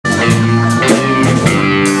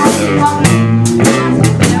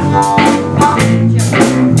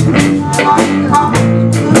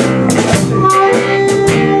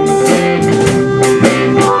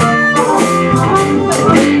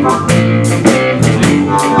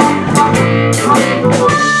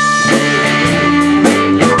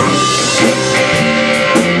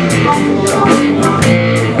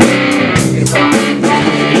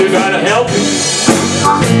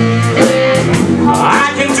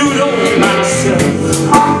it all myself.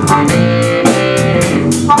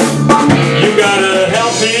 You gotta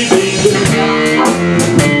help me, baby.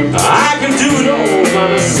 I can do it all by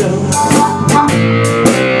myself.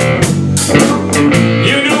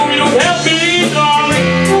 You know you don't help me, darling,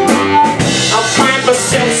 I'll find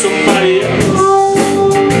myself somebody else.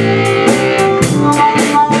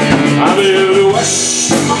 I may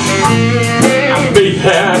wash, I may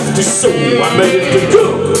have to sew, I may have to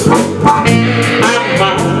cook, I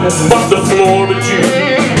might mop the floor, but you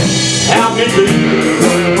help me, baby.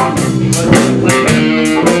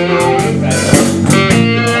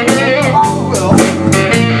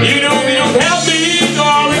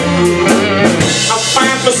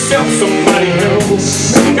 Somebody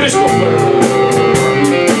else.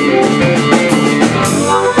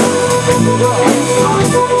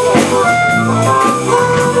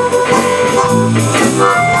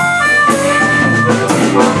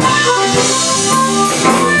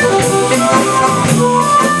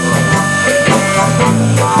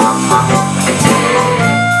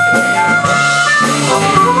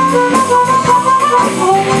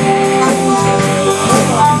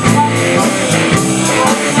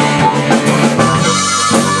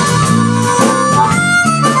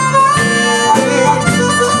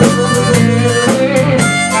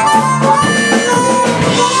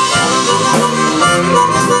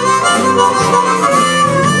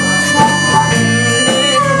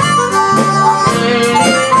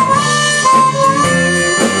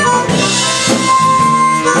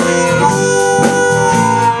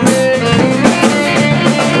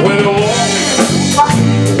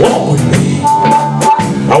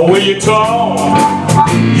 When you talk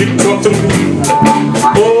to me,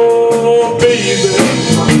 oh baby,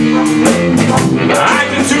 I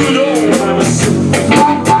can do it all by myself.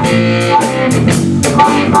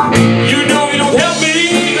 You know you don't help me,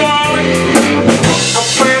 darling, I'll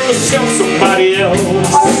find myself somebody else.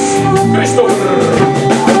 Cristo.